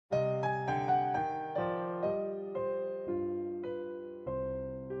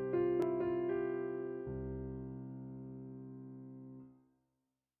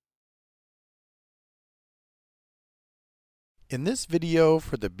In this video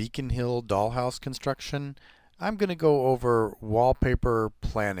for the Beacon Hill dollhouse construction, I'm going to go over wallpaper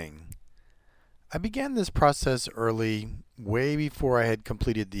planning. I began this process early, way before I had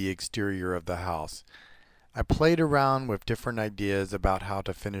completed the exterior of the house. I played around with different ideas about how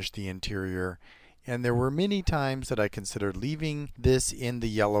to finish the interior, and there were many times that I considered leaving this in the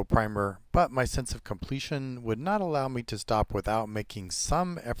yellow primer, but my sense of completion would not allow me to stop without making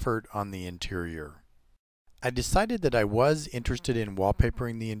some effort on the interior. I decided that I was interested in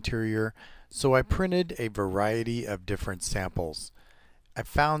wallpapering the interior, so I printed a variety of different samples. I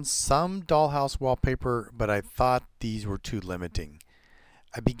found some dollhouse wallpaper, but I thought these were too limiting.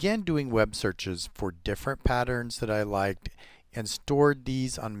 I began doing web searches for different patterns that I liked and stored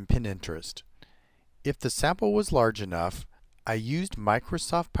these on Pinterest. If the sample was large enough, I used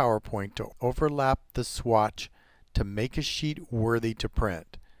Microsoft PowerPoint to overlap the swatch to make a sheet worthy to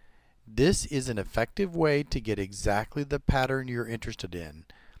print. This is an effective way to get exactly the pattern you're interested in.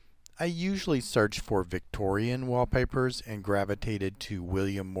 I usually search for Victorian wallpapers and gravitated to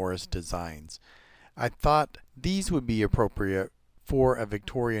William Morris designs. I thought these would be appropriate for a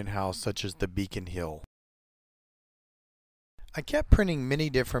Victorian house such as the Beacon Hill. I kept printing many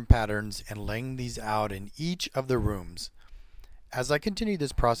different patterns and laying these out in each of the rooms. As I continued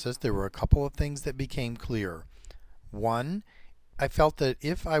this process, there were a couple of things that became clear. One, I felt that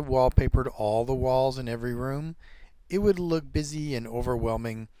if I wallpapered all the walls in every room, it would look busy and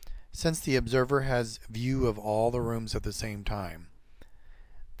overwhelming since the observer has view of all the rooms at the same time.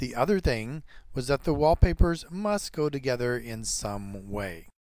 The other thing was that the wallpapers must go together in some way.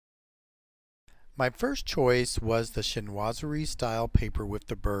 My first choice was the chinoiserie style paper with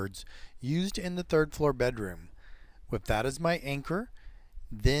the birds used in the third floor bedroom. With that as my anchor,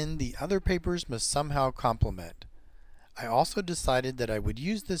 then the other papers must somehow complement. I also decided that I would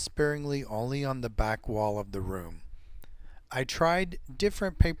use this sparingly only on the back wall of the room. I tried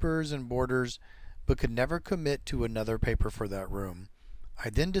different papers and borders, but could never commit to another paper for that room. I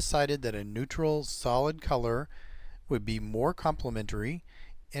then decided that a neutral, solid color would be more complementary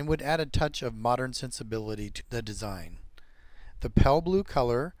and would add a touch of modern sensibility to the design. The pale blue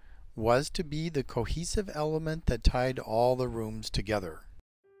color was to be the cohesive element that tied all the rooms together.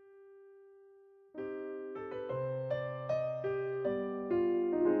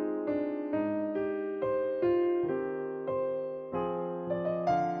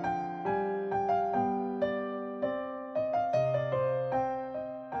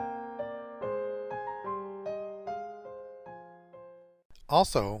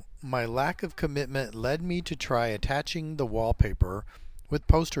 Also, my lack of commitment led me to try attaching the wallpaper with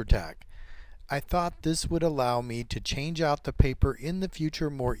poster tack. I thought this would allow me to change out the paper in the future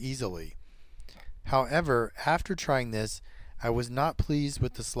more easily. However, after trying this, I was not pleased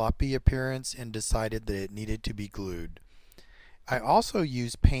with the sloppy appearance and decided that it needed to be glued. I also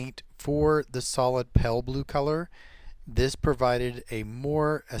used paint for the solid pale blue color. This provided a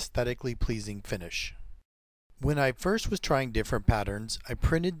more aesthetically pleasing finish. When I first was trying different patterns, I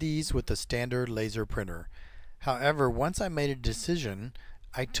printed these with a standard laser printer. However, once I made a decision,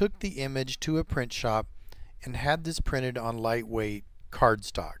 I took the image to a print shop and had this printed on lightweight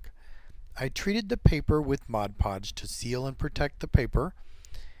cardstock. I treated the paper with Mod Podge to seal and protect the paper.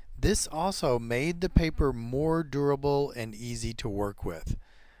 This also made the paper more durable and easy to work with.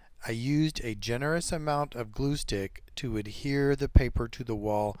 I used a generous amount of glue stick to adhere the paper to the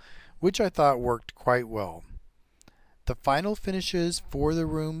wall, which I thought worked quite well. The final finishes for the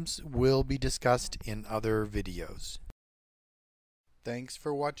rooms will be discussed in other videos. Thanks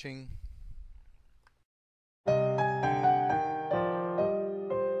for watching.